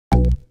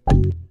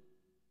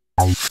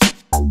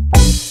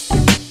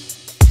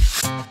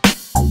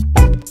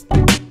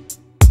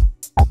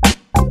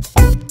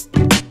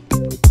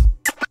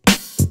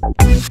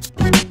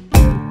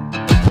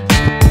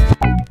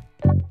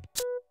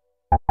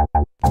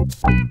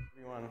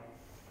Everyone,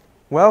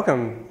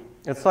 welcome.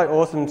 It's so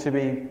awesome to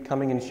be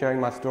coming and sharing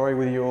my story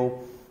with you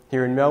all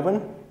here in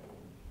Melbourne.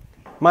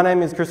 My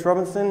name is Chris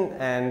Robinson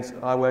and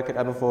I work at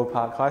Aberfoyle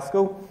Park High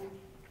School.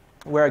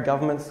 We're a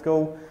government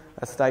school,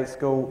 a state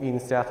school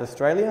in South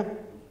Australia.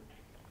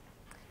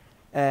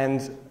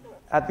 And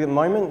at the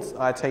moment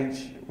I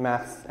teach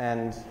maths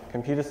and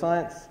computer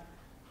science,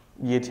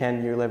 Year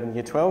 10, Year 11,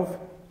 Year 12.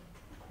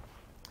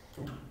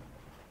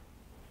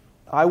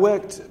 I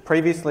worked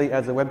previously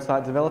as a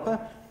website developer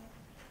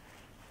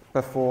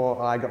before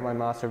I got my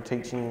Master of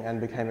Teaching and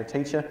became a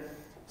teacher.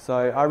 So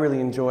I really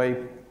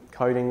enjoy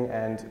coding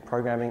and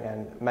programming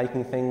and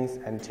making things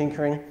and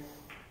tinkering,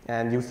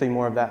 and you'll see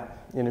more of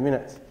that in a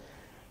minute.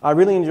 I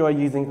really enjoy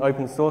using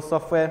open source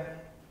software.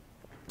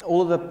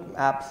 All of the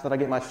apps that I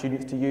get my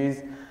students to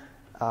use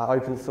are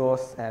open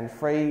source and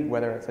free,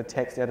 whether it's a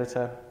text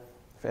editor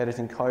for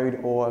editing code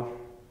or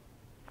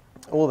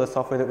all the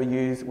software that we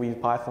use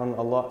Python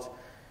a lot.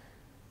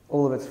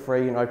 All of it's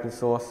free and open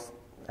source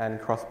and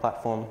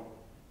cross-platform.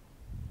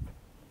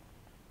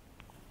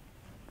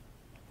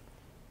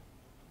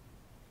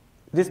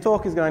 This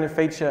talk is going to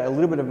feature a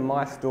little bit of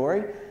my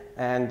story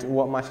and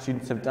what my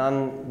students have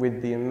done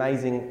with the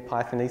amazing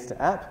Pythonista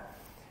app.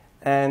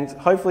 And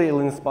hopefully it'll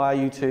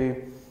inspire you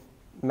to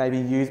maybe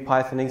use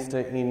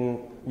Pythonista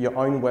in your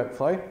own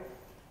workflow.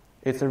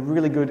 It's a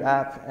really good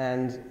app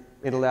and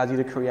it allows you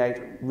to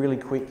create really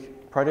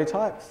quick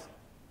prototypes.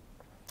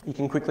 You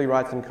can quickly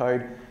write some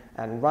code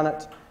and run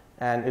it,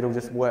 and it'll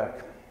just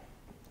work.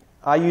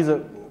 I use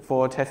it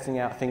for testing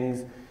out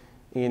things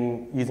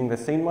in using the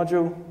scene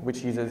module,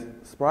 which uses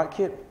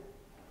SpriteKit,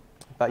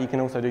 but you can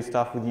also do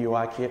stuff with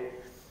UIKit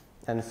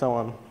and so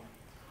on.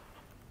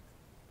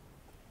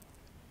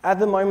 At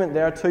the moment,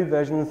 there are two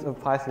versions of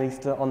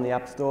Pythonista on the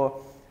App Store,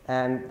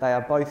 and they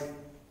are both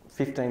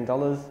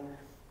 $15.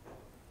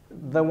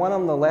 The one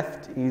on the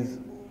left is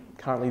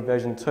currently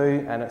version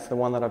 2, and it's the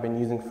one that I've been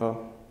using for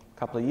a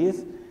couple of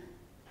years.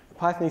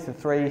 Pythonista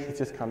 3 has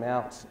just come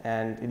out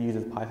and it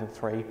uses Python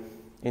 3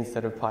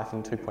 instead of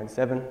Python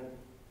 2.7.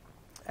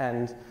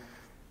 And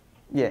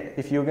yeah,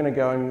 if you're going to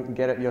go and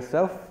get it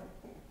yourself,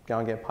 go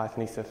and get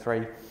Pythonista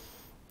 3.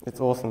 It's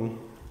awesome.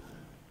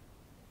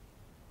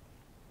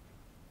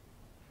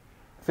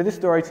 For this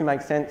story to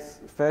make sense,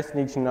 first you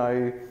need to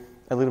know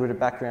a little bit of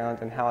background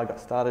and how I got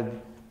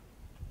started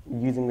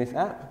using this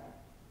app.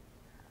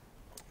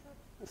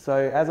 So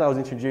as I was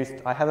introduced,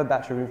 I have a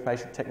Bachelor of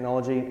Information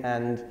Technology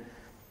and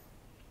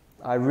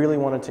I really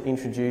wanted to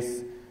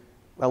introduce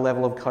a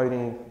level of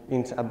coding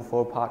into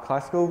Aberfoyle Park High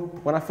School.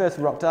 When I first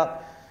rocked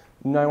up,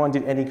 no one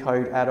did any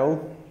code at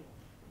all,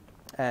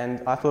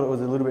 and I thought it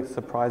was a little bit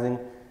surprising,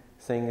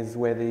 seeing as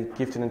we're the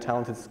gifted and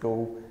talented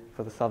school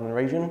for the southern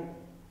region,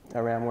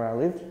 around where I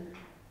live.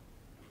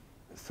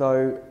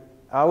 So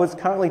I was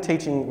currently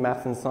teaching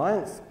maths and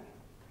science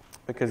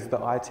because the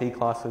IT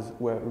classes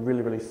were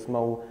really, really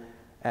small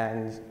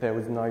and there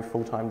was no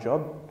full-time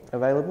job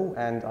available,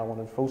 and I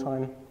wanted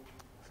full-time.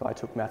 So I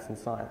took maths and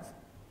science.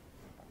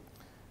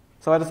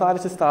 So I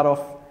decided to start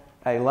off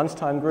a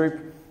lunchtime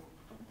group,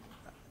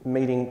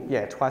 meeting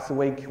twice a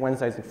week,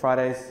 Wednesdays and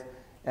Fridays,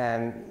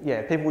 and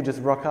people would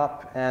just rock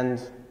up and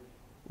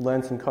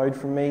learn some code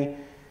from me.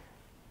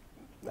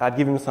 I'd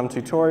give them some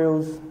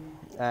tutorials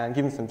and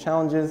give them some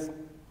challenges,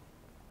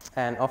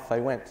 and off they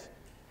went.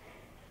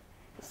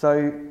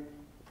 So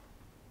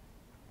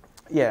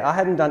I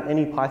hadn't done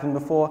any Python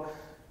before.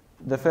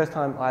 The first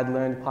time I'd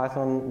learned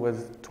Python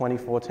was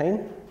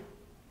 2014.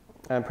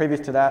 And previous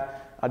to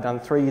that, I'd done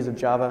 3 years of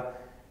Java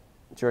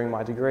during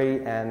my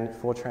degree, and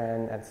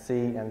Fortran and C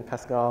and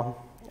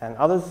Pascal and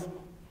others.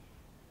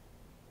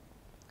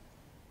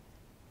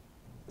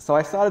 So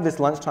I started this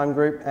lunchtime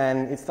group,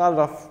 and it started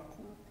off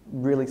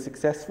really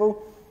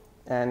successful,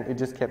 and it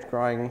just kept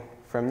growing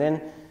from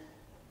then.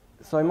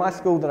 So my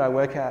school that I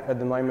work at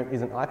the moment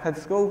is an iPad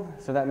school,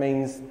 so that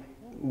means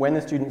when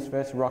the students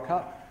first rock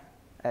up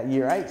at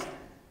Year 8,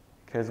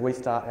 because we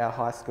start our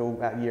high school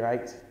at Year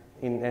 8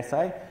 in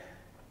SA,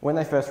 when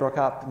they first rock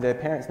up, their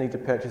parents need to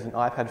purchase an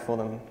iPad for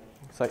them.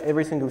 So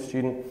every single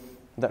student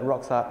that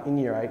rocks up in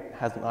Year 8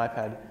 has an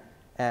iPad.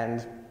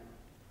 And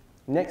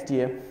next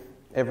year,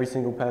 every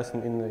single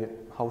person in the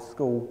whole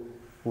school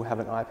will have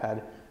an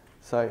iPad.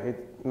 So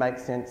it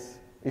makes sense,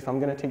 if I'm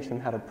going to teach them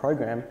how to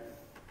program,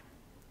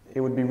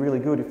 it would be really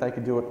good if they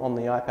could do it on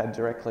the iPad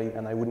directly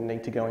and they wouldn't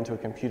need to go into a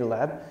computer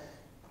lab.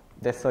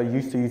 They're so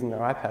used to using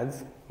their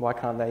iPads, why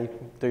can't they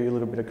do a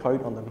little bit of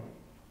code on them?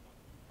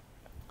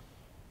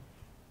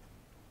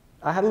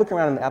 I had a look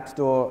around in the App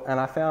Store and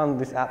I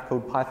found this app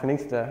called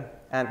Pythonista,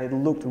 and it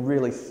looked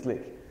really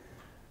slick.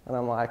 And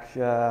I'm like,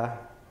 I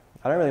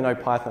don't really know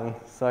Python,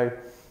 so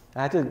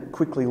I had to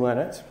quickly learn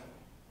it.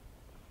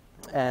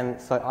 And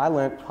so I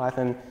learnt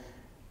Python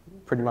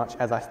pretty much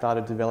as I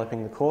started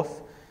developing the course.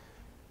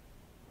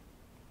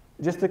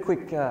 Just a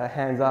quick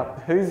hands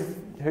up, who's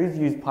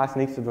used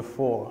Pythonista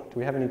before? Do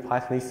we have any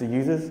Pythonista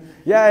users?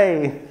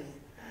 Yay!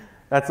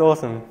 That's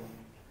awesome.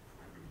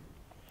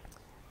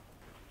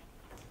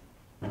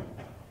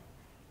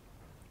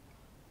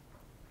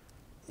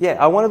 yeah,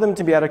 I wanted them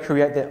to be able to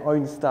create their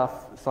own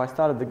stuff, so I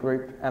started the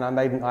group and I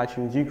made an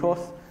iTunes U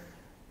course.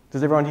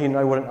 Does everyone here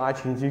know what an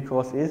iTunes U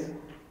course is?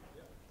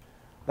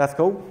 That's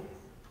cool.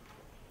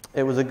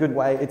 It's a good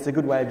way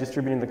of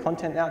distributing the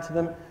content out to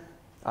them.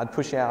 I'd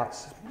push out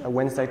a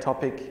Wednesday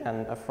topic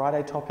and a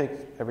Friday topic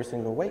every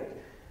single week,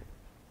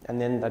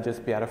 and then they'd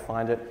just be able to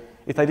find it.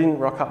 If they didn't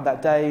rock up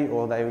that day,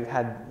 or they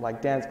had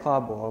like dance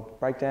club or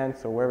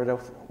breakdance or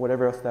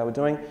whatever else they were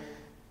doing,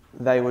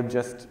 they would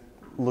just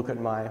look at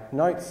my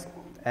notes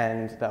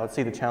and they would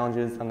see the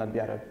challenges and they'd be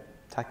able to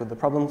tackle the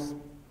problems.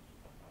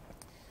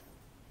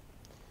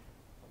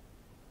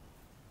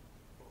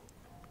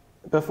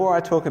 Before I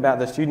talk about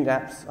the student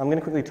apps, I'm going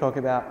to quickly talk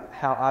about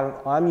how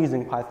I'm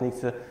using Python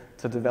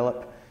to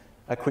develop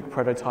a quick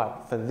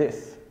prototype for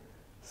this.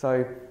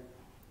 So,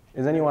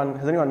 has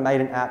anyone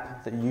made an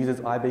app that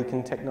uses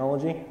iBeacon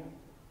technology?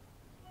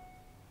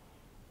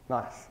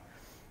 Nice.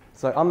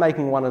 So I'm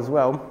making one as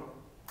well,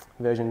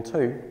 version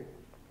 2.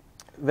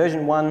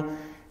 Version 1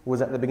 was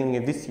at the beginning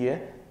of this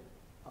year.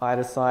 I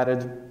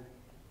decided,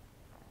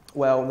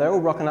 well, they're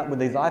all rocking up with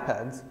these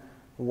iPads.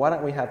 Why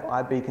don't we have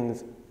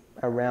iBeacons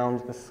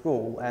around the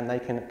school and they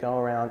can go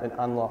around and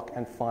unlock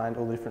and find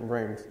all the different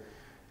rooms.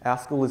 Our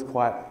school is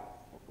quite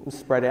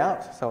spread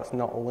out, so it's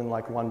not all in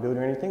like one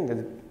building or anything.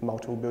 There's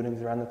multiple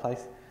buildings around the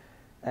place.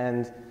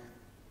 And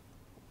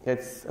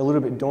it's a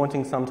little bit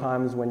daunting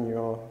sometimes when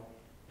you're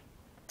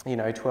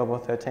 12 or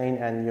 13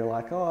 and you're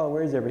like, oh,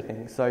 where is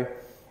everything? So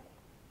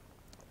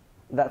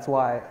that's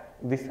why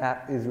this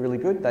app is really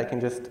good. They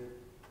can just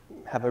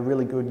have a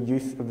really good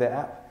use of their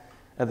app,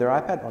 of their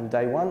iPad on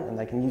day one, and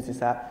they can use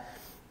this app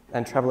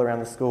and travel around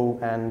the school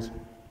and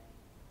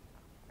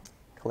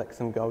collect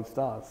some gold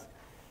stars.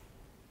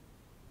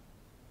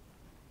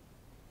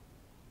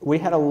 We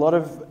had a lot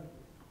of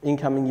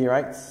incoming Year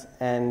 8s,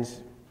 and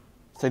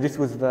so this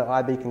was the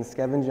iBeacon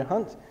scavenger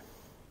hunt.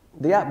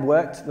 The app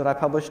worked that I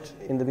published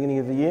in the beginning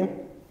of the year,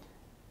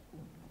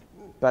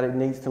 but it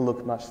needs to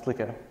look much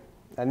slicker.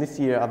 And this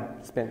year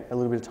I've spent a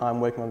little bit of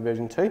time working on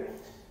version 2,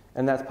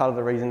 and that's part of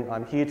the reason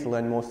I'm here, to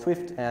learn more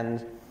Swift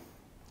and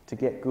to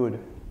get good.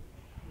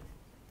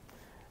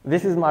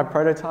 This is my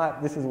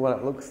prototype, this is what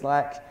it looks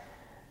like,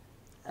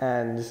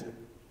 and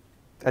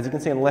as you can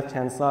see on the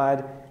left-hand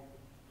side,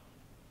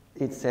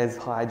 it says,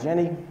 "Hi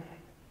Jenny."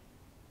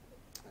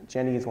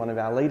 Jenny is one of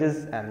our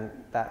leaders, and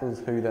that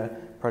was who the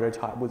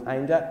prototype was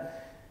aimed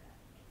at.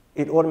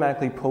 It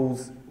automatically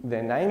pulls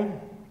their name,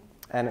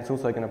 and it's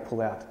also going to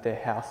pull out their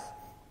house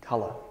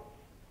colour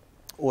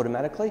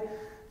automatically.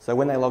 So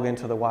when they log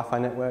into the Wi-Fi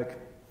network,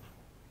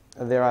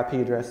 their IP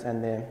address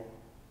and their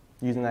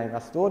username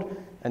are stored,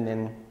 and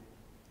then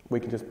we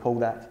can just pull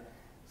that.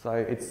 So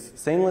it's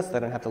seamless, they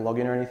don't have to log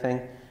in or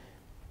anything,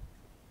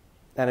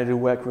 and it'll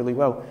work really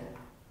well.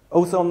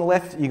 Also on the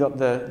left, you got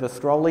the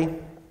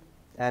scrolly,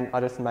 and I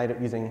just made it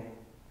using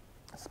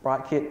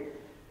Sprite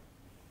Kit.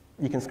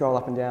 You can scroll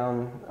up and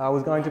down. I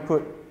was going to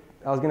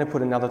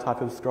put another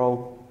type of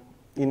scroll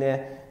in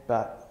there,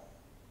 but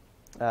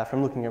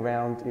from looking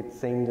around, it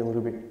seemed a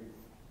little bit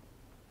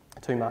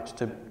too much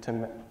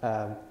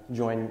to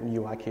join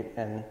UIKit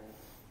and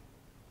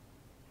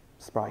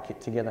Sprite Kit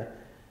together.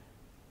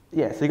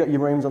 Yeah, so you got your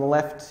rooms on the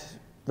left.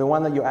 The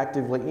one that you're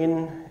actively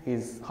in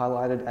is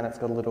highlighted and it's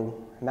got a little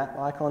map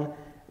icon.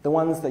 The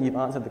ones that you've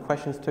answered the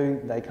questions to,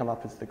 they come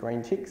up as the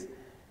green ticks.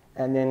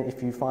 And then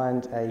if you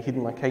find a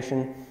hidden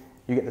location,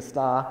 you get the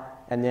star,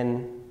 and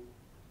then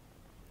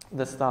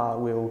the star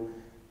will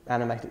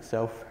animate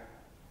itself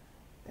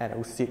and it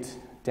will sit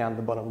down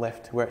the bottom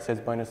left where it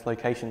says bonus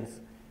locations.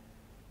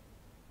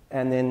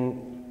 And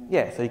then,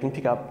 yeah, so you can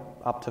pick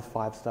up to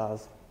 5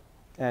 stars.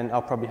 And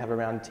I'll probably have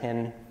around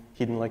 10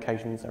 hidden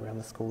locations around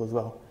the school as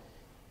well.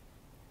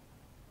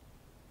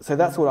 So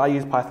that's what I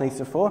use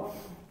Pythonista for.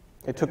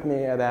 It took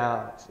me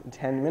about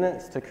 10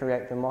 minutes to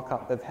create the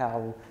mock-up of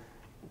how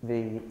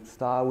the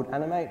star would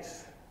animate,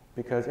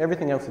 because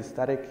everything else is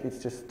static. It's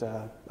just,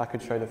 I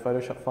could show the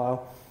Photoshop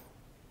file.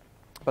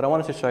 But I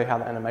wanted to show how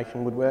the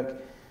animation would work.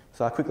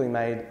 So I quickly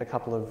made a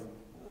couple of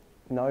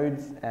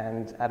nodes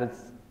and added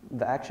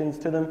the actions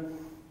to them.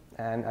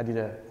 And I did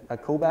a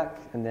callback,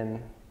 and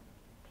then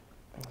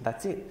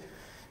that's it.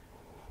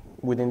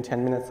 Within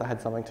 10 minutes, I had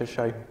something to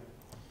show.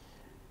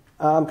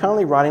 I'm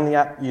currently writing the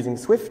app using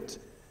Swift.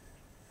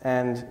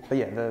 But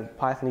yeah, the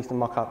Pythonista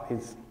mockup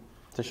is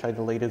to show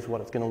the leaders what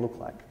it's going to look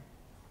like,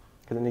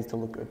 because it needs to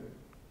look good.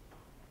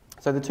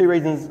 So the 2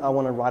 reasons I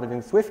want to write it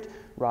in Swift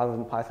rather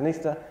than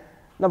Pythonista.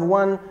 Number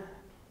 1,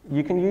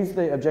 you can use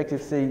the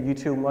Objective-C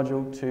util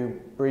module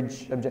to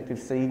bridge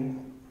Objective-C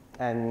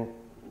and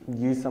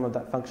use some of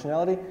that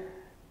functionality.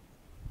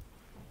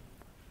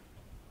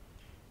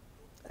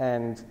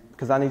 And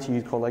because I need to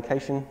use call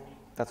location,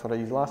 that's what I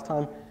used last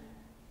time.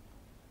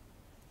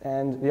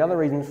 And the other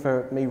reason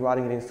for me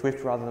writing it in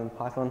Swift rather than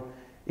Python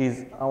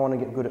is I want to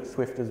get good at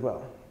Swift as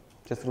well.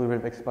 Just a little bit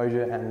of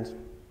exposure and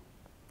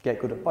get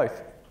good at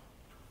both.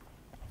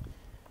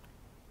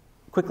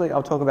 Quickly,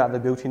 I'll talk about the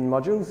built-in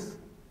modules.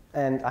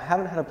 And I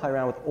haven't had to play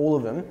around with all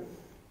of them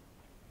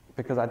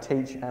because I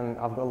teach and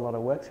I've got a lot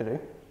of work to do.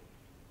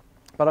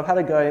 but I've had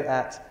a go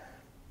at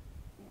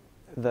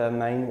the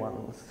main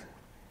ones.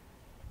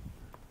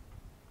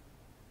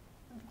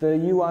 The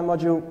UI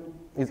module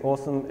is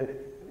awesome.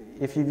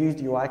 If you've used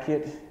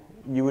UIKit,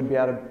 you would be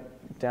able to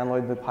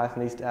download the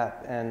Pythonista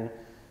app and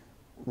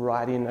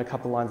write in a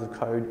couple lines of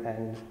code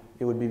and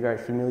it would be very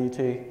familiar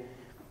to you.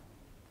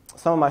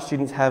 Some of my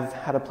students have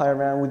had to play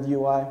around with the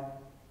UI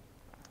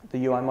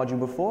module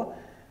before,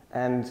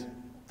 and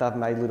they've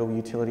made little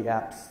utility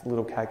apps,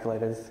 little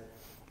calculators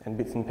and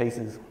bits and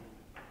pieces,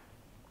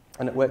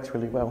 and it works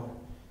really well.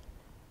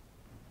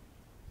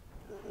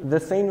 The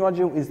scene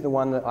module is the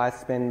one that I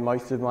spend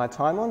most of my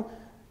time on,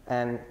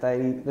 and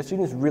the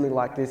students really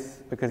like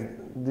this because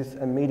this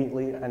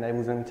immediately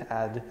enables them to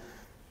add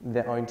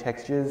their own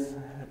textures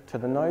to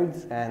the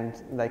nodes,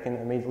 and they can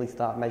immediately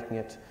start making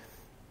it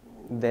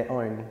their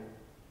own.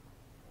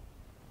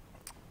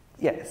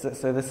 Yeah,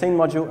 so the scene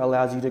module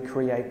allows you to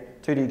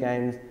create 2D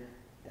games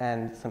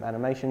and some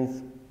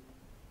animations,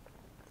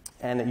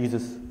 and it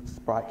uses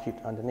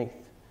SpriteKit underneath.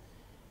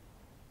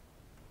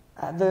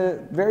 At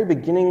the very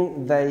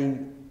beginning, they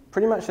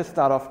pretty much just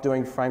start off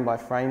doing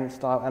frame-by-frame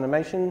style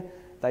animation.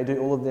 They do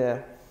all of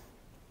their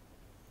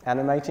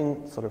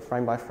animating sort of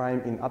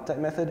frame-by-frame in update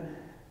method,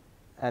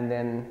 and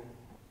then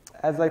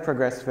as they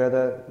progress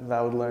further,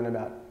 they would learn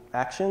about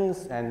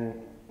actions and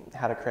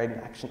how to create an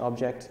action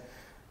object,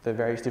 the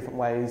various different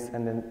ways,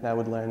 and then they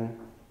would learn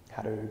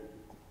how to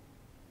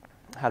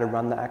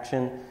run the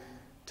action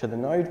to the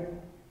node,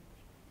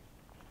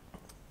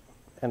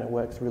 and it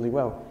works really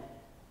well.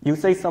 You'll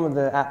see some of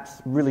the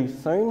apps really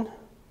soon,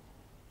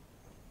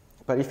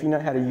 but if you know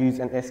how to use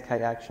an SK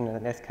action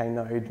and an SK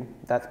node,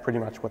 that's pretty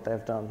much what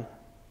they've done.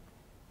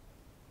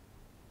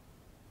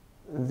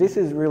 This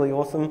is really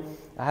awesome.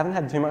 I haven't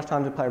had too much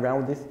time to play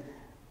around with this,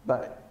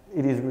 but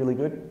it is really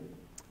good.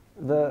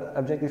 The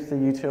Objective-C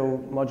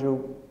util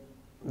module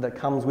that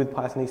comes with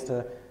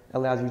Pythonista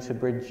allows you to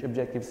bridge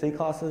Objective-C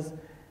classes,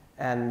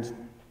 and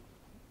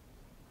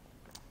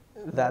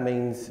that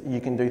means you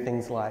can do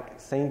things like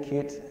scene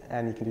kit,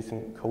 and you can do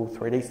some cool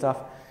 3D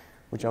stuff,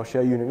 which I'll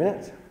show you in a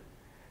minute.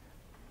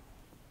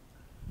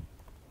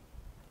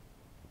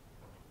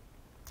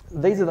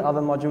 These are the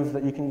other modules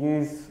that you can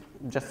use,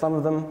 just some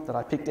of them that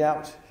I picked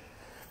out.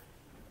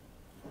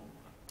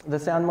 The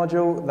sound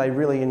module, they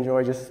really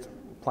enjoy just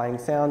playing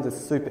sounds. It's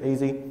super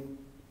easy.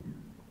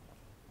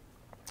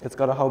 It's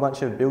got a whole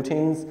bunch of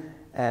built-ins,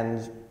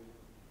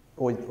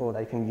 or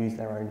they can use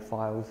their own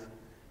files.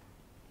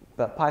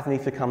 But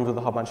Pythonista comes with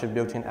a whole bunch of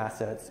built-in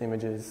assets,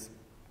 images,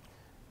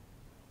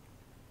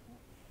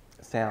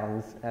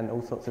 sounds, and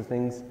all sorts of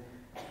things.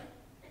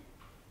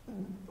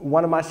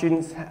 One of my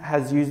students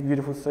has used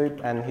Beautiful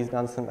Soup, and he's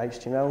done some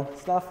HTML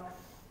stuff.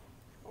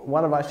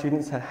 One of my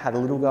students had a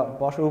little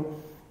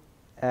bottle,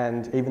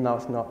 and even though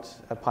it's not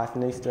a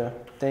Pythonista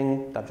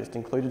thing, they've just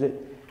included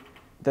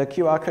it. The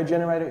QR code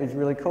generator is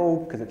really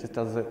cool because it just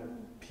does it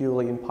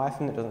purely in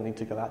Python. It doesn't need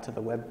to go out to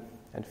the web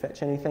and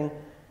fetch anything.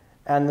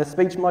 And the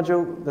speech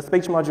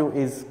module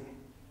is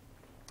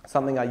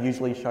something I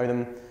usually show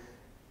them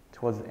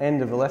towards the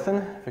end of the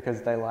lesson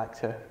because they like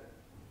to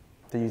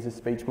use the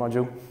speech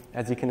module,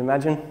 as you can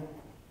imagine.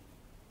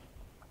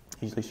 I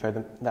usually show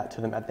that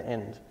to them at the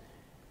end.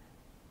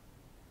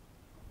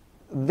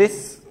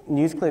 This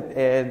news clip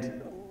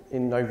aired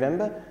in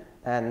November,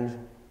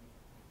 and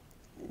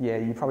yeah,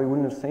 you probably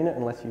wouldn't have seen it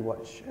unless you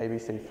watch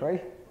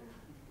ABC3.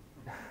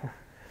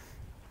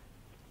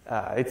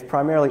 It's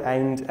primarily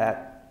aimed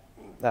at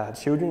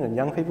children and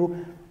young people.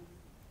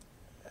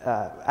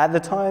 At the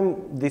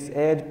time this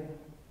aired,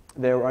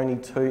 there were only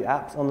 2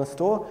 apps on the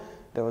store.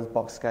 There was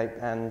Boxscape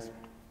and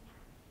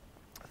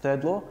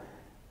Third Law,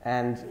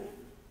 and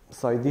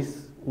so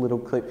this little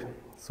clip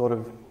sort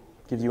of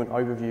gives you an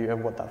overview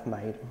of what they've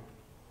made.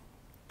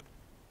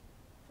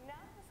 Now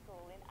to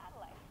school in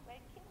Adelaide, where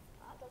kids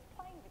aren't just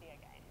playing video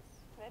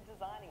games, they're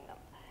designing them.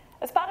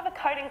 As part of a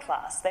coding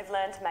class, they've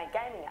learned to make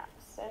gaming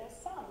apps, and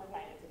some have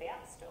made it to the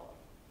App Store.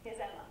 Here's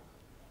Emma.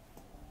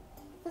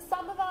 For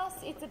some of us,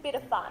 it's a bit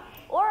of fun,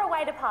 or a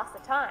way to pass the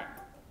time.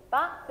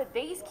 But for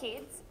these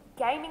kids,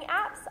 gaming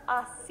apps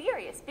are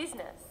serious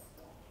business.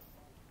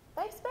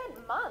 They've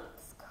spent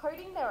months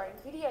coding their own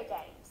video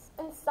games,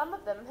 and some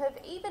of them have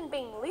even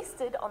been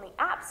listed on the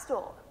App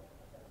Store.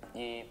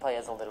 You play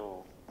as a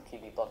little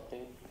cubey block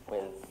dude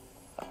with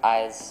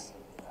eyes,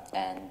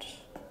 and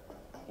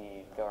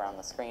you go around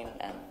the screen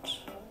and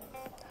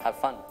have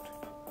fun.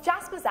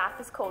 Jasper's app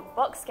is called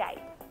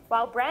Boxscape,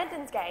 while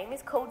Brandon's game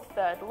is called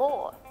Third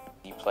Law.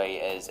 You play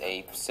as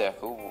a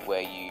circle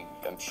where you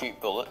shoot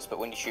bullets, but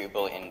when you shoot a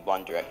bullet in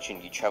one direction,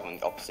 you travel in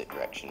the opposite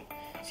direction.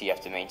 So you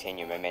have to maintain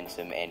your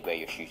momentum and where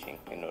you're shooting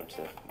in order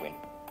to win.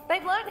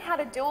 They've learned how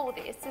to do all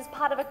this as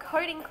part of a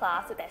coding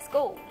class at their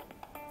school.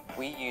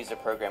 We use a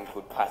program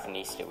called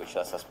Pythonista, which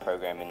lets us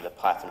program in the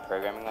Python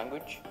programming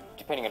language.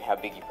 Depending on how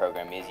big your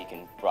program is, you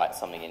can write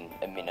something in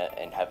a minute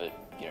and have it,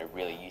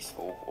 really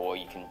useful, or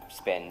you can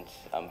spend,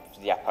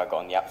 the app I got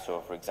on the App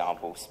Store, for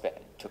example,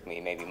 took me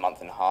maybe a month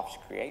and a half to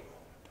create.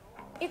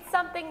 It's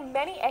something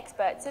many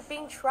experts have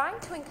been trying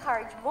to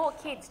encourage more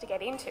kids to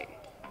get into.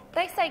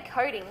 They say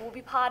coding will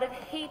be part of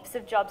heaps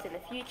of jobs in the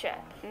future,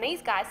 and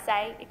these guys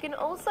say it can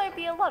also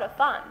be a lot of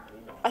fun.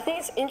 I think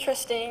it's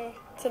interesting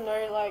to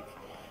know like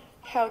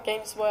how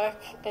games work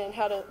and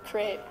how to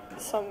create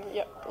some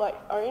like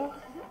own.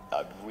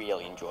 I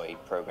really enjoy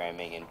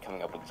programming and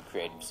coming up with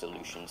creative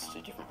solutions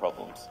to different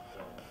problems.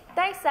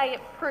 They say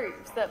it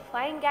proves that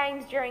playing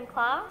games during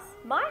class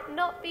might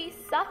not be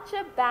such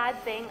a bad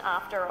thing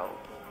after all.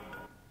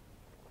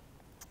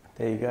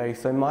 There you go.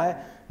 So my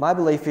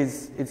belief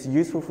is it's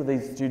useful for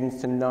these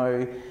students to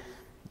know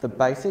the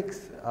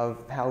basics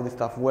of how this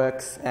stuff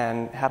works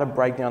and how to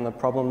break down the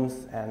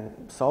problems and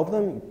solve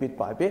them bit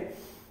by bit.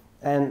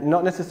 And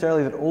not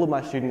necessarily that all of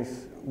my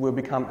students will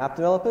become app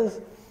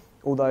developers,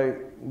 although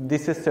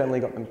this has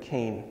certainly got them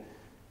keen.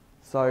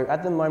 So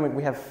at the moment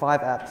we have 5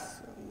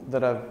 apps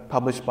that are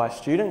published by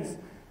students.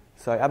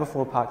 So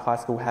Aberfoyle Park High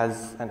School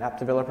has an app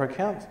developer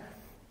account,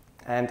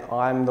 and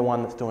I'm the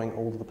one that's doing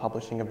all of the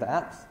publishing of the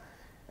apps.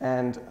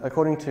 And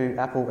according to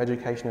Apple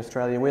Education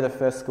Australia, we're the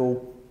first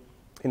school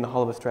in the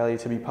whole of Australia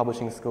to be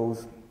publishing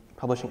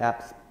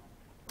apps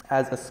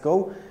as a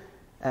school,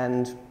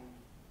 and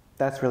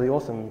that's really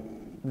awesome.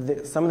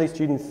 Some of these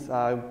students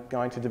are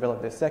going to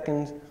develop their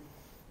second,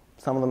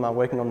 some of them are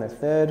working on their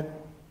third.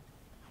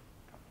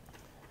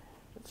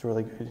 It's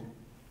really good.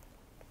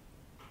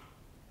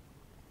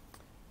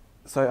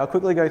 So I'll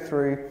quickly go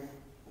through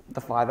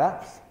the 5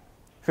 apps.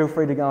 Feel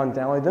free to go and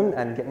download them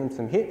and get them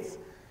some hits.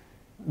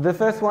 The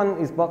first one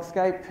is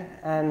Boxscape,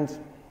 and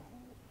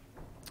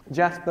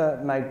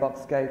Jasper made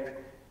Boxscape.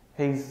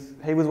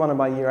 He was one of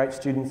my Year 8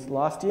 students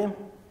last year,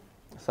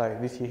 so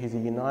this year he's a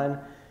Year 9.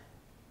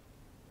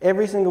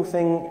 Every single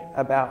thing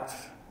about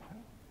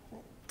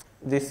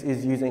this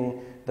is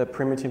using the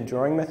primitive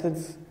drawing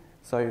methods,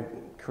 so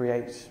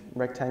create,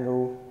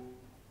 rectangle.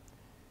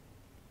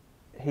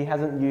 He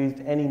hasn't used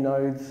any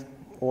nodes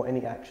or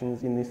any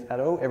actions in this at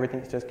all.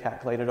 Everything's just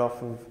calculated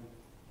off of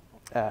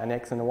an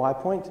X and a Y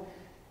point.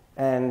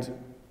 And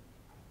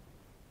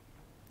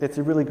it's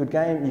a really good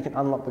game. You can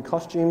unlock the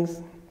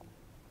costumes.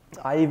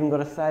 I even got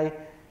a say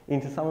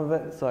into some of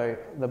it. So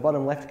the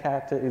bottom left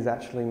character is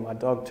actually my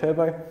dog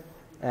Turbo,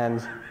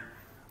 and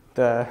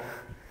the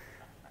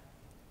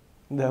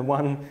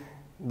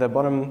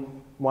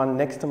bottom one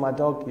next to my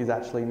dog is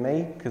actually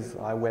me, because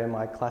I wear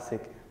my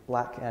classic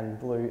black and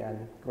blue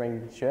and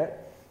green shirt,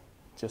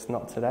 just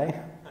not today.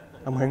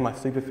 I'm wearing my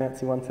super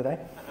fancy one today.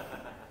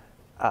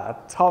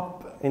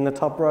 In the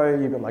top row,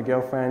 you've got my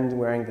girlfriend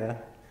wearing the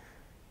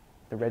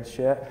red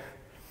shirt,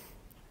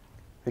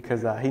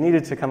 because he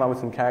needed to come up with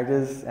some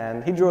characters,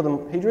 and he drew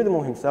them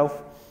all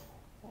himself.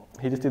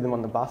 He just did them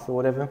on the bus or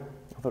whatever.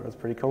 I thought it was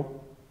pretty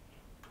cool.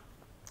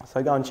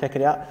 So go and check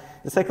it out.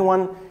 The second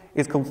one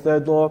is called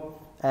Third Law,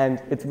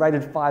 and it's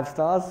rated 5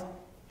 stars.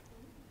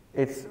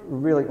 It's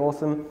really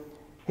awesome.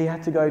 He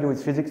had to go to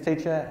his physics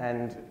teacher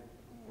and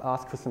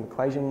ask for some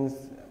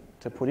equations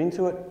to put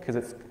into it,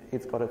 because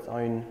it's got its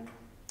own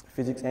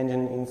physics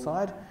engine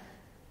inside.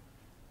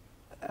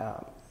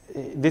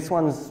 This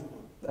one's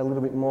a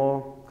little bit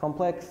more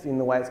complex in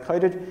the way it's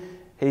coded.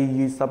 He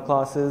used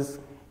subclasses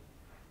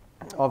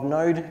of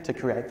Node to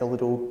create the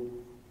little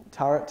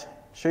turret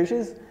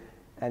shooters,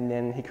 and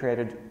then he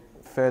created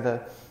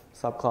further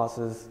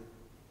subclasses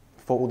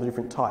for all the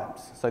different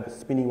types. So the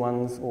spinny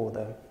ones, or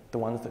the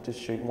ones that just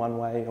shoot one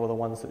way, or the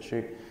ones that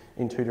shoot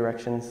in 2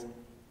 directions.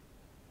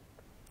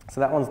 So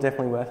that one's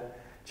definitely worth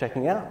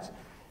checking out.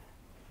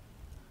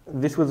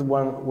 This was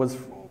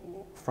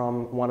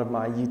from one of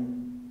my Year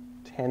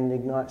 10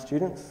 Ignite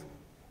students,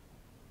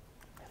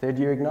 3rd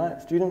year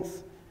Ignite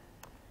students.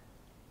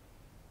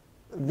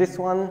 This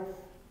one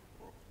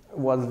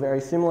was very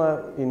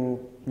similar in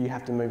you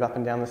have to move up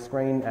and down the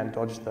screen and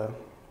dodge the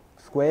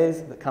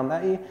squares that come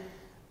at you.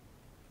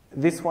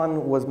 This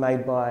one was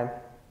made by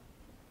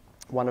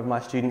one of my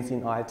students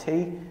in IT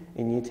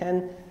in Year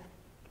 10.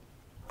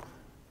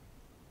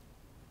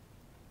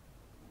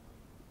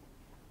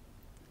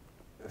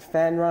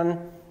 Fan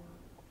Run,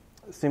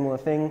 similar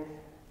thing.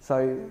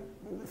 So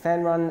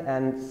Fan Run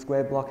and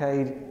Square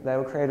Blockade, they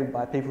were created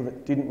by people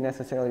that didn't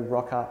necessarily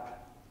rock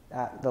up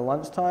at the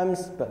lunch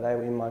times, but they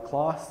were in my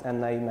class,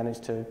 and they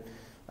managed to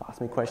ask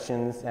me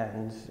questions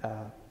and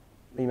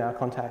email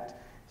contact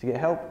to get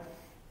help,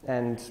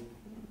 and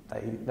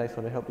they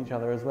sort of helped each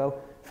other as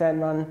well. Fan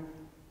Run,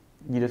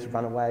 you just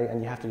run away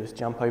and you have to just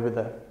jump over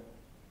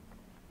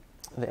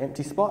the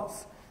empty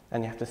spots,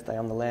 and you have to stay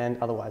on the land,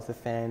 otherwise the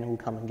fan will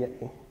come and get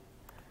you.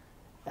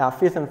 Our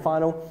 5th and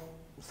final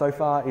so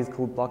far is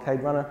called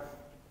Blockade Runner.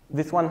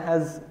 This one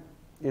has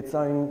its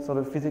own sort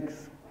of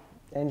physics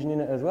engine in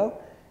it as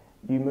well.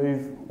 You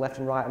move left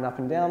and right and up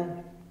and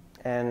down,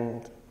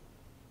 and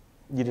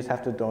you just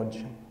have to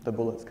dodge the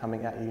bullets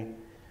coming at you.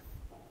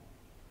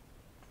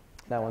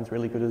 That one's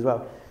really good as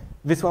well.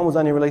 This one was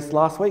only released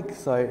last week,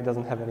 so it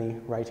doesn't have any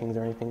ratings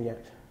or anything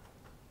yet.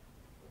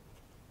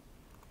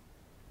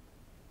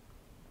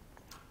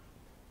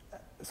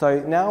 So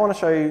now I want to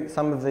show you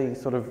some of the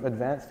sort of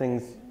advanced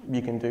things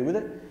you can do with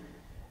it.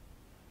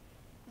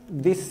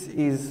 This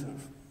is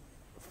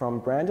from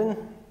Brandon,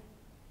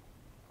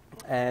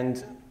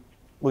 and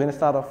we're going to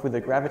start off with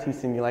a gravity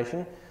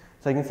simulation.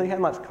 So you can see how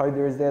much code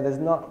there is there. There's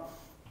not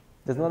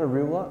a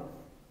real lot,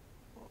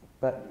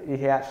 but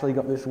he actually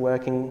got this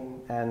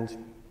working, and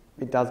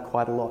it does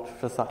quite a lot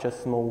for such a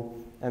small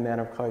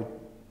amount of code.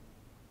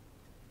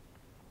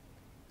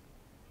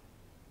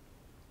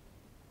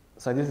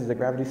 So this is a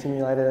gravity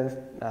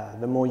simulator.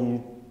 The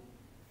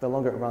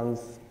longer it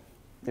runs,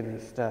 it'll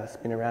just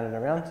spin around and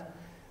around.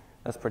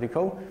 That's pretty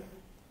cool.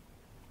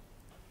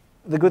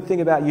 The good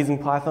thing about using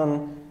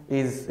Python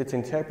is it's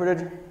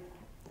interpreted,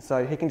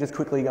 so he can just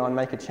quickly go and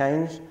make a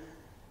change.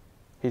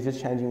 He's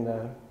just changing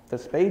the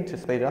speed to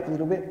speed it up a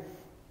little bit,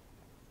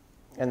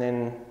 and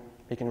then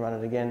he can run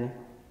it again.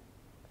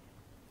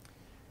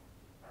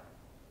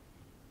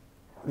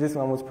 This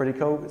one was pretty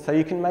cool. So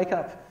you can make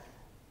up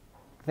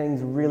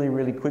things really,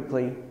 really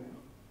quickly.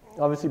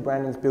 Obviously,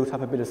 Brandon's built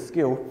up a bit of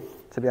skill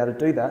to be able to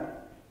do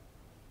that.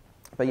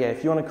 But yeah,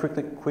 if you want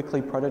to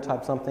quickly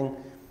prototype something,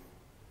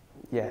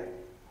 yeah,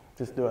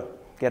 just do it.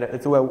 Get it.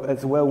 It's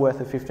well worth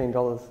the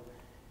 $15.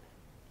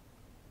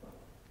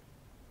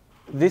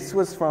 This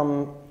was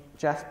from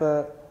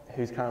Jasper,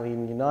 who's currently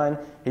in Year 9.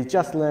 He's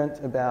just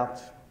learnt about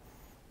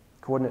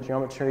coordinate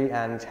geometry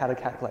and how to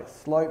calculate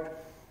slope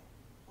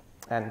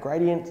and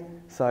gradient.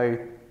 So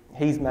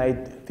he's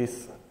made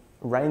this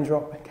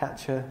raindrop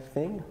catcher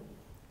thing,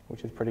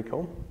 which is pretty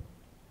cool.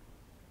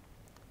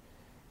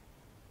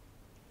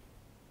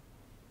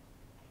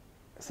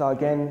 So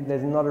again,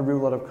 there's not a real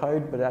lot of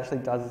code, but it actually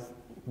does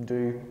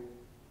do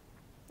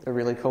a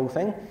really cool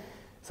thing.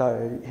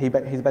 So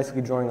he's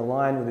basically drawing a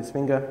line with his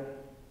finger,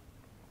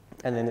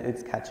 and then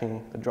it's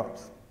catching the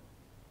drops.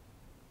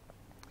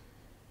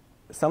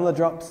 Some of the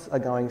drops are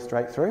going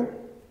straight through,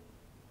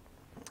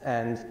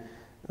 and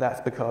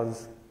that's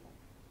because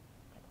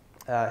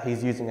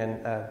he's using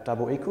a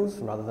double equals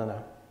rather than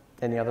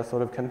any other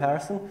sort of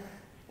comparison.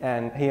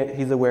 And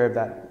he's aware of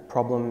that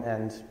problem,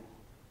 and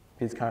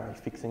he's currently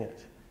fixing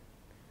it.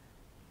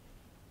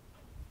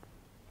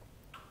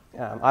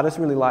 I just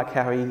really like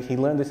how he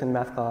learned this in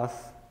math class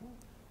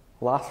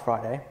last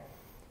Friday,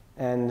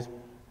 and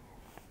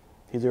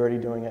he's already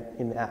doing it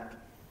in the app.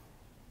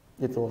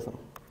 It's awesome.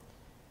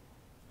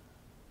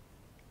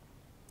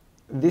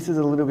 This is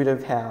a little bit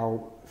of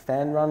how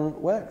fan run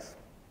works.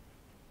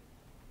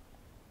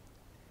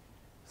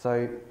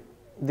 So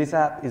this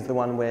app is the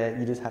one where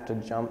you just have to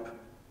jump.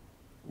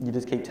 You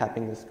just keep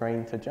tapping the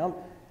screen to jump,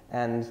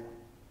 and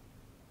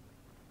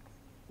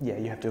yeah,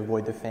 you have to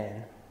avoid the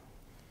fan.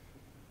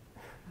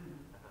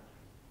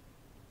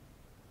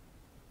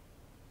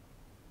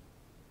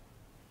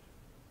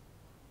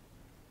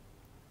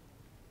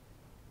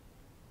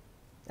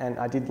 And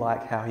I did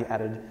like how he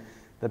added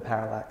the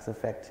parallax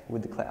effect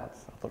with the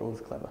clouds. I thought it was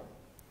clever.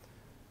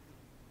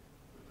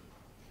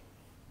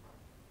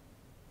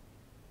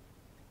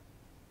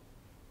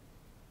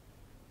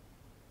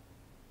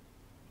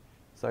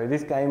 So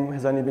this game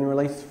has only been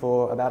released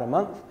for about a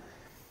month.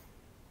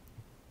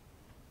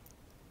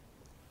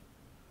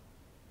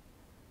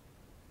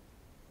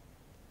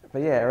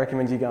 But yeah, I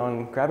recommend you go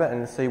and grab it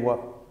and see what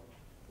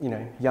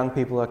young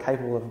people are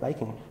capable of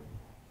making.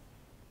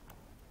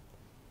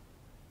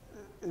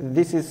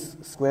 This is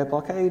square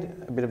blockade,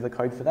 a bit of the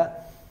code for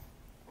that.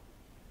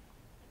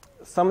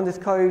 Some of this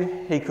code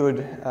he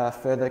could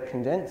further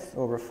condense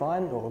or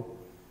refine,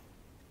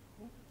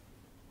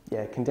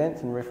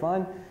 condense and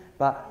refine.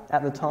 But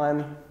at the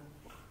time,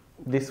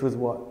 this was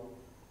what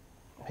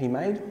he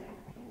made,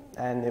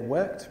 and it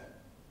worked.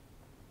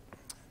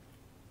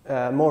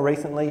 More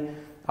recently,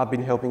 I've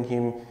been helping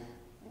him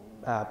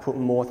put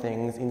more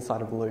things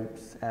inside of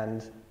loops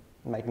and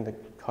making the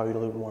code a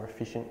little more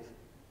efficient.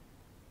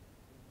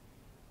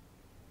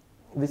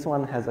 This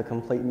one has a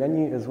complete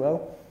menu as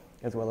well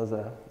as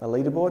a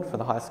leaderboard for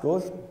the high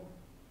scores.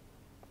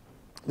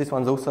 This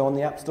one's also on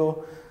the App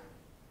Store,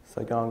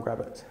 so go and grab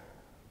it.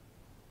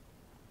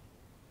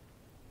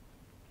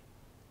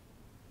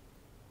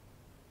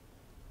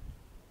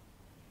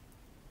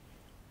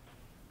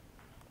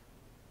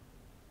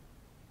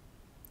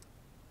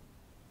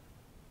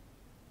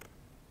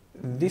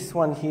 This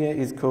one here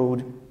is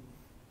called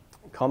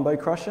Combo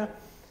Crusher,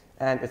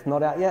 and it's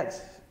not out yet.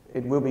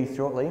 It will be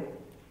shortly.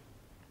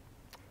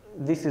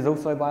 This is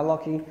also by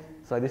Lockie,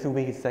 so this will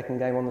be his second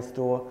game on the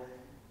store.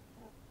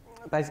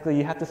 Basically,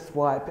 you have to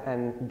swipe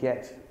and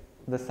get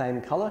the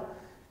same colour.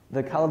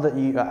 The colour that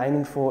you are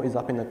aiming for is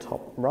up in the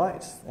top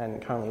right,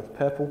 and currently it's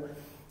purple.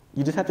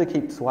 You just have to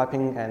keep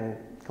swiping and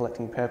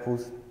collecting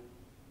purples.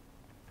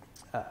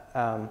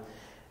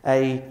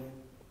 A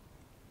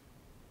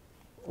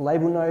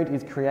label node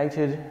is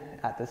created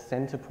at the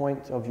centre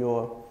point of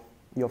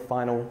your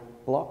final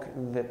block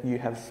that you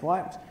have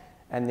swiped,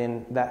 and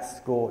then that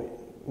score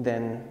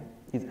then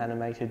is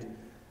animated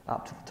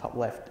up to the top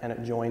left, and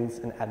it joins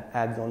and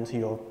adds on to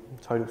your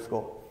total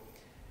score.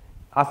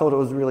 I thought it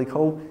was really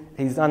cool.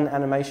 He's done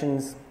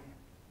animations,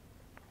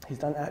 he's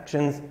done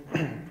actions,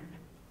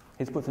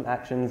 he's put some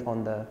actions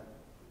on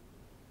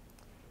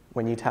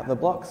when you tap the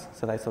blocks,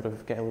 so they sort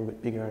of get a little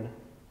bit bigger and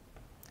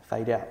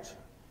fade out.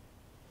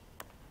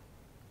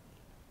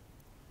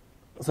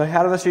 So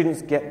how do the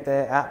students get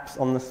their apps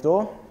on the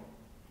store?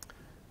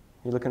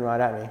 You're looking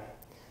right at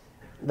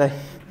me.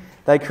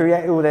 They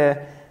create all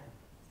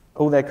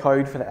their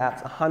code for the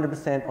apps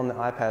 100% on the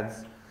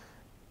iPads.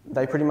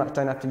 They pretty much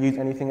don't have to use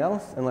anything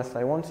else unless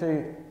they want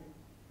to.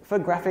 For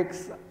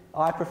graphics,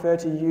 I prefer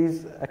to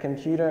use a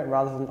computer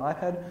rather than an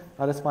iPad.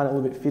 I just find it a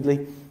little bit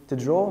fiddly to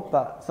draw,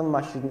 but some of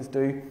my students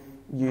do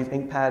use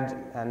InkPad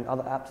and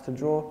other apps to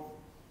draw,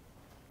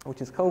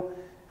 which is cool.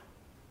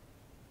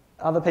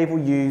 Other people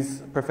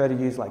prefer to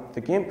use like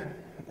the GIMP,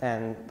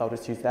 and they'll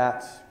just use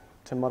that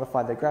to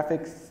modify their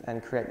graphics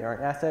and create their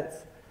own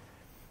assets.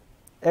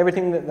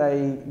 Everything that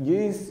they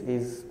use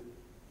is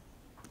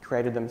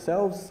created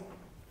themselves,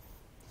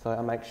 so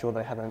I make sure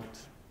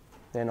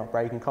they're not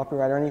breaking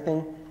copyright or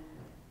anything.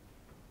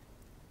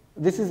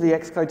 This is the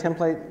Xcode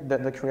template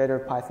that the creator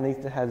of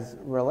Pythonista has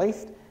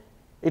released.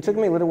 It took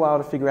me a little while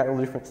to figure out all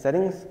the different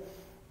settings,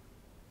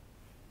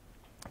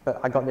 but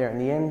I got there in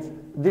the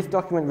end. This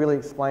document really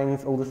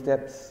explains all the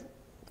steps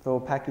for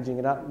packaging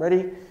it up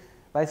ready.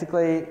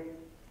 Basically,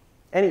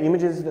 any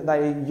images that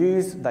they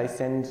use, they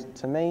send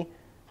to me.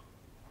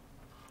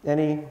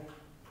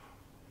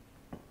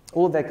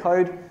 All of their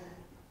code,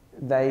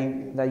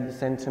 they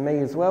send to me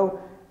as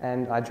well,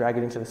 and I drag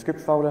it into the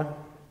script folder,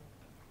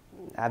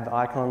 add the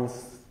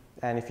icons,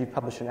 and if you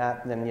publish an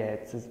app, then yeah,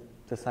 it's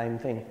the same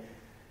thing.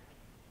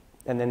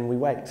 And then we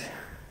wait.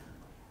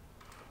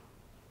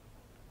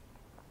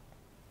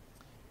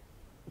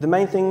 The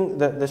main thing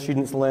that the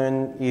students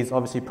learn is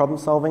obviously problem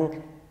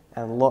solving,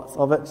 and lots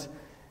of it.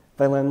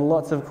 They learn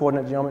lots of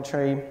coordinate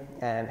geometry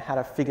and how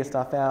to figure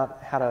stuff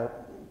out, how to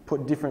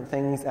put different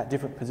things at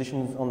different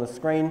positions on the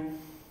screen.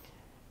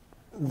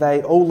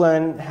 They all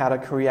learn how to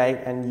create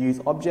and use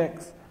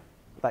objects.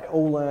 They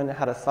all learn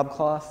how to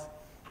subclass,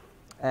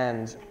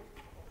 and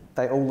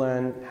they all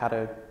learn how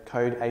to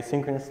code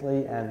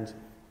asynchronously and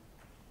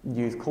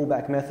use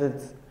callback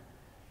methods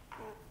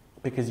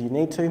because you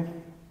need to.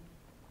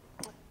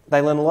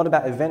 They learn a lot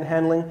about event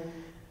handling.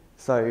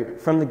 So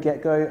from the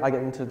get-go, I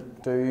get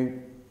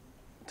them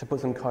to put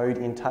some code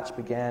in touch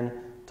began,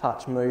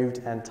 touch moved,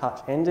 and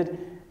touch ended,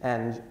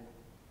 and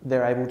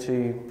they're able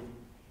to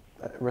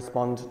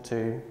respond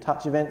to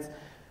touch events.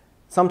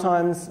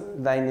 Sometimes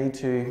they need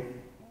to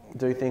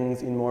do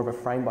things in more of a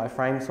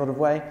frame-by-frame sort of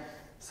way,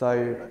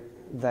 so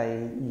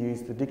they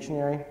use the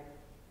dictionary,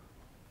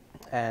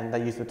 and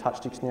they use the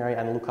touch dictionary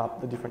and look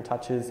up the different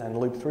touches and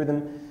loop through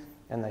them,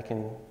 and they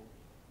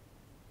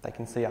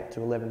can see up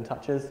to 11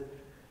 touches.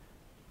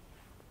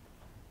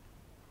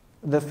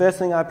 The first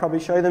thing I probably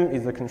show them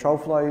is the control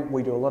flow.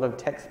 We do a lot of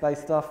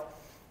text-based stuff,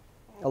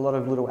 a lot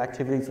of little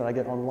activities that I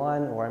get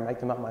online or I make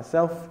them up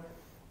myself.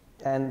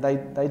 And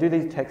they do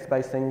these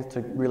text-based things to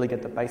really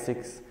get the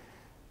basics.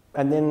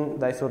 And then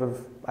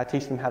I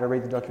teach them how to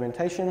read the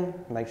documentation,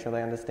 make sure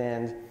they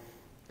understand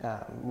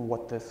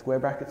what the square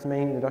brackets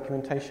mean in the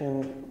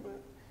documentation,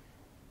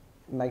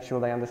 make sure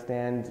they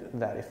understand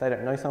that if they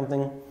don't know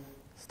something,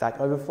 Stack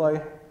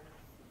Overflow,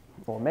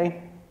 or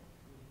me,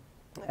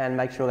 and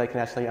make sure they can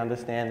actually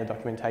understand the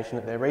documentation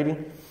that they're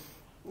reading.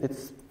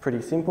 It's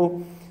pretty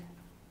simple.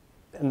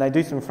 And they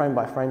do some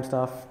frame-by-frame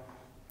stuff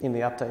in the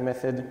update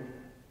method,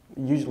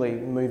 usually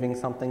moving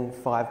something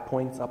 5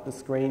 points up the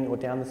screen or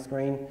down the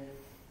screen.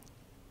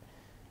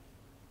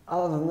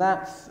 Other than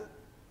that,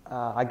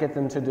 I get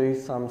them to do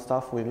some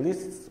stuff with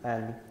lists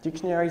and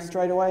dictionaries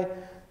straight away.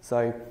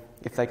 So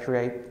if they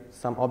create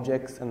some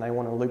objects and they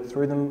want to loop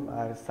through them,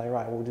 I say,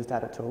 right, we'll just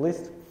add it to a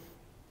list.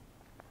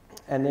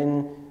 And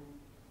then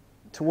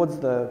towards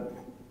the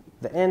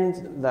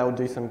end, they'll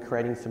do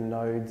creating some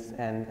nodes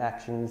and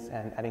actions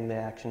and adding their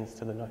actions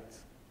to the nodes.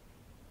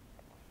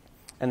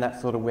 And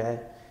that's sort of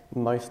where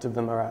most of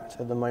them are at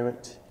the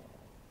moment.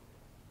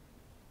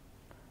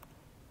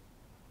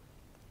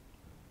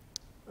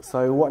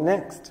 So what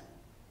next?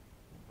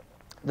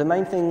 The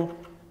main thing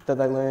that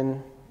they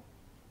learn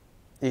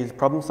is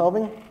problem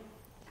solving.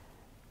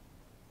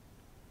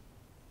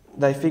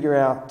 They figure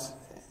out,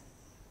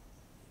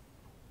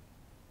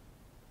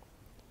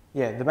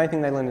 the main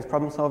thing they learn is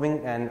problem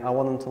solving, and I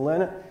want them to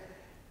learn it.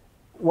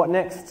 What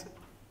next?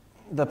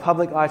 The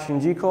public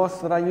iTunes U course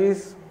that I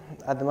use,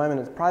 at the moment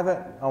it's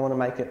private. I want to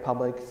make it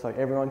public so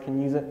everyone can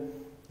use it.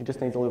 It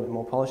just needs a little bit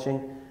more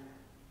polishing.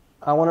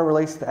 I want to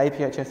release the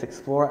APHS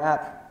Explorer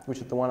app, which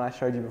is the one I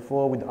showed you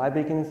before with the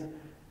iBeacons,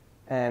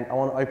 and I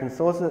want to open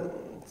source it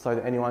so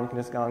that anyone can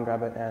just go and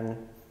grab it and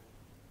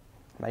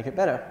make it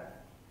better,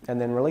 and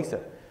then release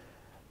it.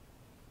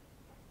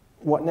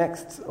 What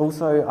next?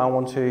 Also, I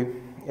want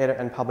to edit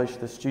and publish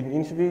the student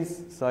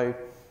interviews. So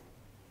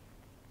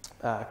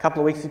a couple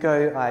of weeks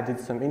ago, I did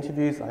some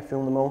interviews. I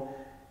filmed them all,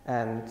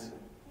 and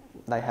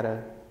they had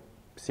a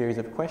series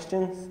of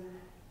questions.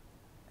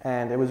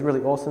 And it was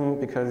really awesome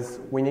because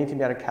we need to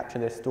be able to capture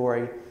their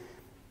story,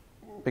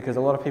 because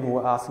a lot of people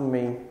were asking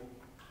me,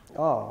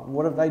 oh,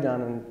 what have they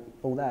done and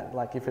all that.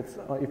 Like if it's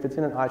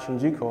in an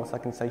iTunes U course, I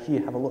can say,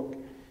 here, have a look.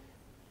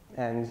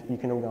 And you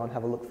can all go and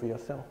have a look for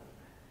yourself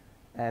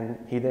and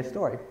hear their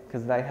story,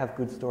 because they have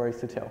good stories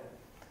to tell.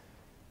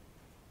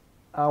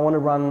 I want to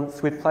run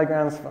Swift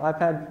Playgrounds for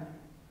iPad.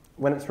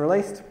 when it's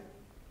released.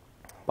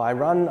 By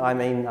run, I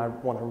mean I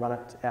want to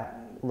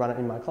run it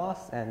in my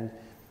class and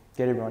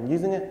get everyone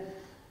using it.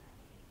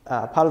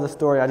 Part of the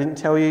story I didn't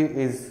tell you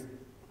is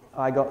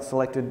I got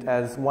selected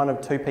as one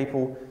of 2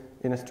 people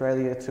in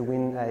Australia to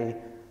win a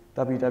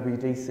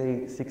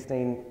WWDC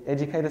 16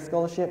 Educator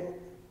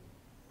Scholarship.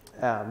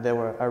 There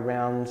were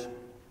around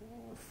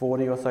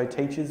 40 or so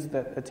teachers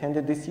that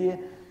attended this year.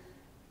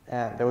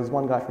 There was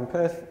one guy from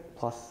Perth,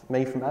 plus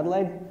me from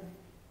Adelaide.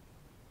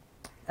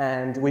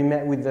 And we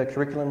met with the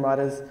curriculum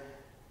writers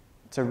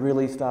to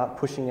really start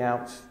pushing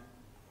out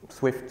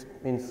Swift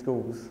in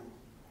schools.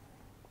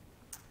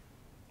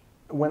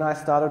 When I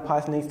started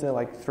Pythonista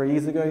like 3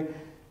 years ago,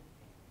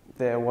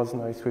 there was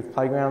no Swift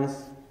playgrounds,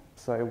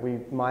 so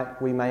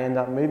we may end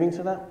up moving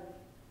to that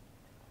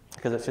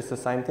because it's just the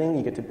same thing.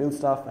 You get to build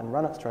stuff and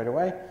run it straight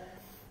away.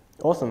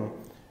 Awesome.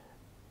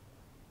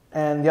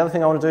 And the other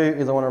thing I want to do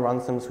is I want to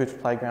run some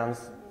Swift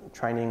playgrounds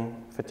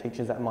training for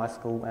teachers at my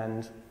school,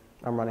 and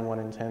I'm running one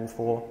in term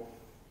 4.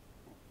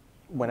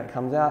 When it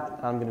comes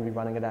out, I'm going to be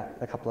running it at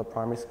a couple of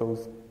primary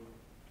schools.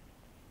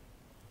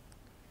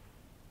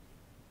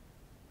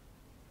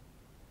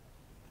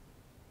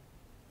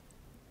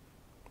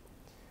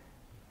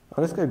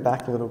 I'll just go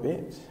back a little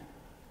bit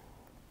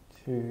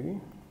to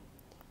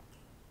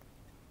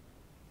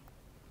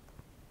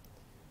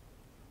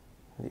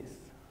this.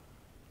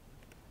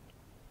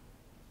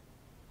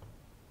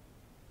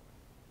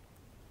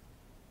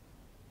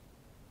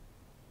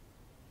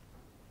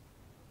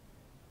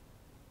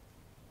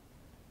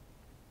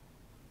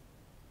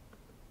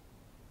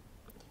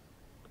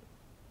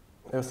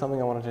 There was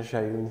something I wanted to show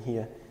you in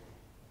here.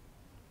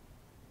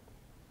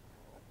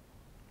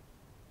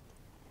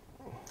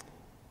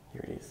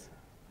 Here it is.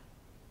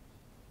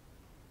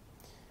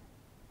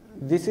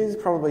 This is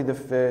probably the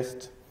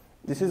first,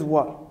 this is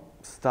what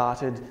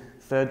started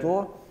Third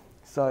Law.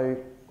 So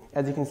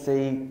as you can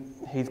see,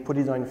 he's put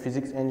his own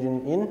physics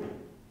engine in.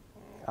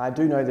 I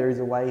do know there is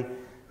a way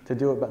to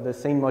do it, but the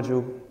scene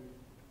module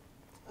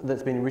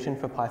that's been written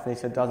for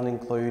Pythonista doesn't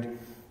include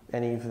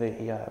any of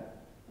the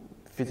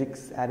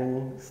physics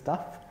adding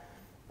stuff,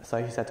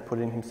 so he's had to put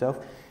it in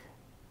himself.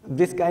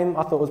 This game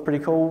I thought was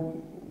pretty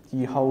cool.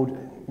 You hold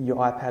your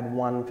iPad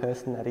one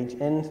person at each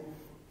end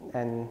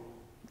and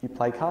you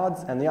play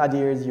cards, and the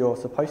idea is you're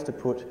supposed to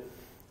put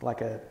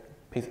like a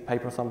piece of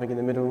paper or something in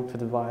the middle to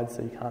divide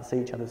so you can't see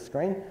each other's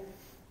screen.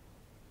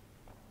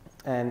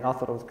 And I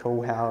thought it was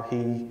cool how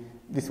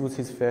this was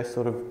his first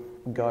sort of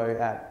go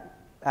at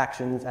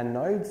actions and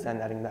nodes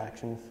and adding the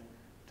actions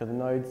to the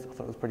nodes. I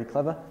thought it was pretty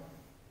clever.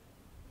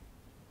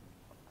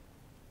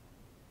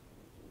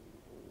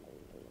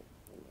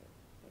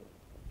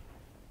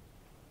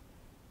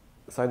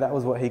 So that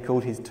was what he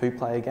called his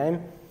 2-player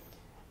game.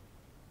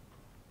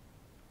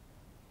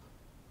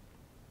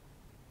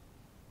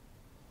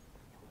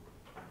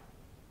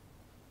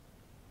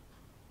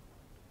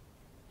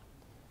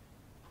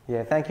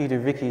 Yeah, thank you to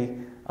Vicky.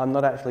 I'm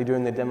not actually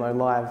doing the demo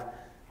live,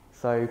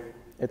 so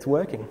it's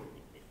working.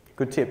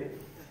 Good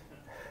tip.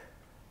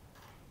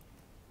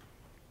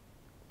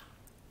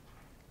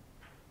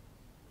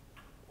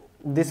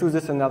 This was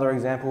just another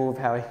example of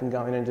how he can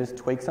go in and just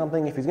tweak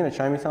something. If he's going to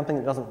show me something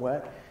that doesn't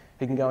work,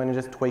 he can go in and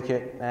just tweak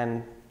it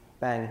and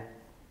bang,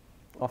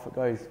 off it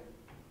goes.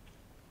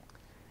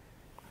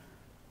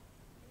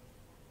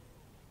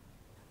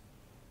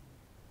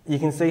 You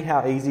can see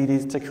how easy it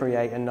is to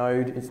create a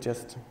node. It's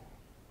just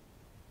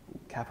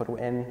capital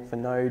N for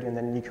node, and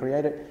then you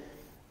create it,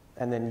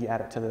 and then you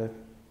add it to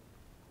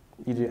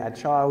you do add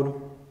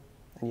child,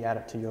 and you add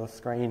it to your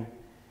screen.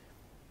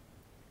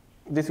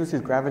 This was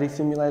his gravity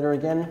simulator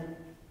again.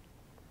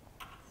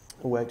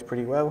 It worked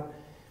pretty well.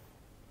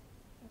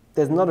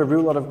 There's not a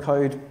real lot of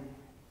code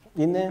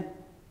in there,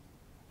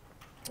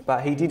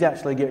 but he did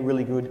actually get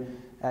really good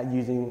at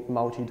using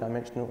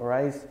multi-dimensional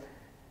arrays.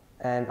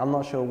 And I'm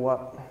not sure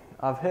what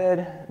I've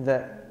heard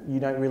that you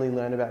don't really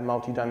learn about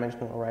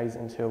multi-dimensional arrays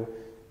until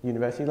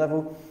university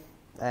level,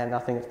 and I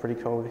think it's pretty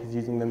cool that he's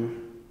using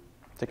them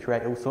to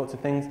create all sorts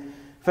of things.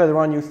 Further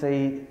on, you'll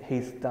see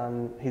he's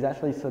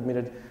actually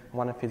submitted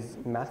one of his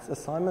maths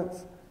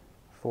assignments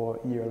for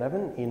year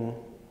 11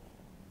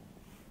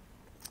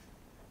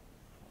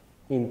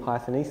 in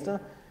Pythonista.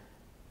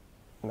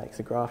 Makes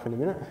a graph in a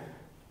minute.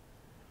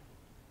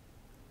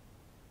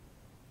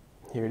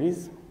 Here it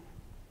is.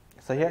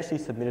 So he actually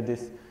submitted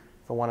this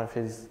for one of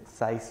his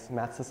SACE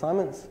maths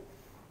assignments,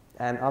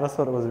 and I just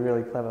thought it was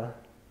really clever.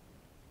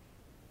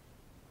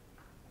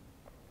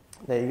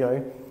 There you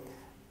go.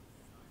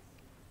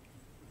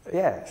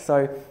 Yeah,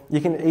 so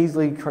you can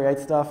easily create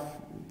stuff.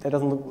 There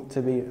doesn't look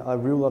to be a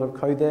real lot of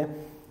code there.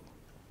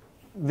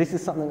 This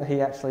is something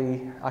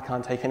that I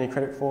can't take any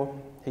credit for.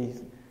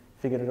 He's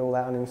figured it all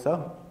out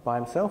by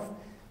himself.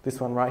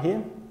 This one right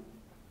here.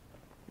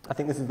 I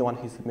think this is the one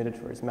he submitted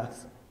for his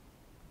maths.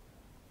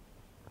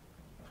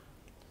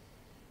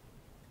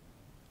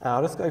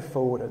 I'll just go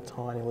forward a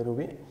tiny little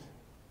bit.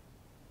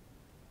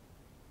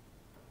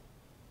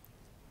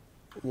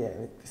 Yeah,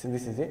 this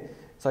is it.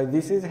 So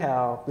this is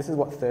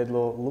what Third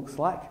Law looks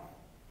like.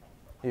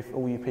 if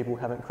all you people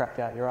haven't cracked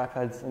out your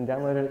iPads and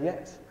downloaded it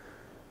yet.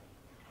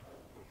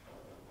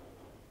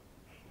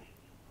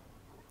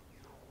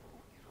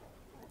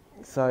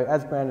 So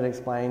as Brandon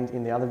explained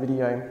in the other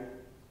video,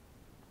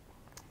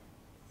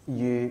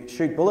 you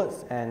shoot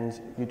bullets and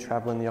you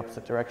travel in the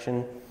opposite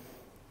direction.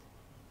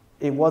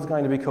 It was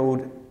going to be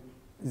called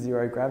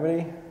Zero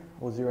Gravity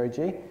or Zero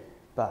G,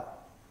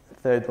 but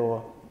Third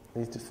Law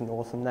is just an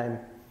awesome name.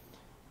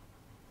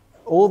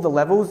 All of the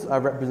levels are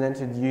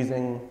represented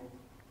using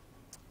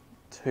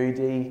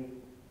 2D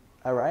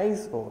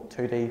arrays or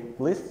 2D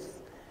lists,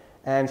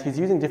 and he's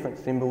using different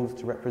symbols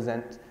to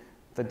represent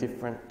the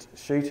different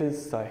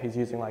shooters. So he's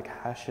using like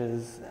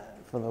hashes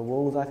for the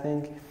walls, I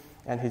think,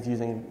 and he's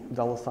using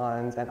dollar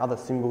signs and other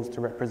symbols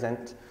to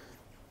represent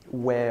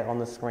where on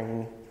the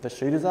screen the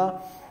shooters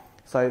are.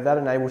 So that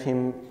enabled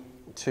him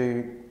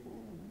to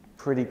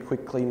pretty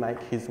quickly make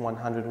his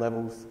 100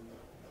 levels.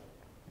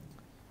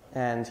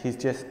 And he's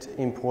just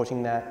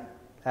importing that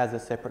as a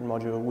separate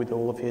module with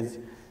all of his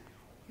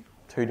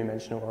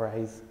two-dimensional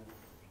arrays.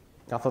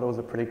 I thought it was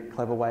a pretty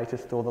clever way to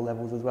store the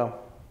levels as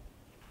well.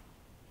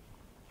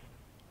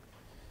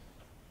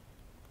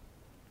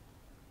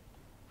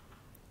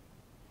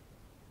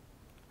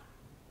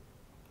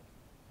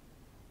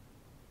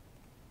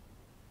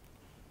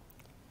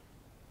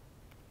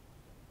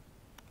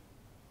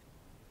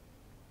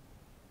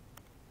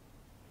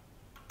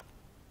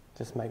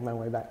 Just make my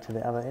way back to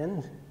the other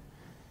end.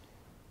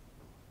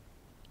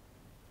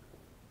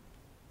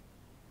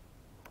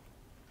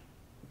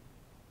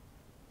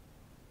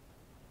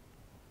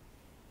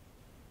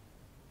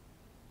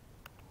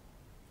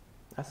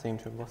 I seem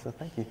to have lost it.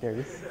 Thank you. There it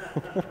is.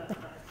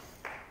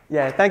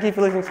 Yeah, thank you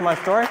for listening to my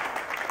story.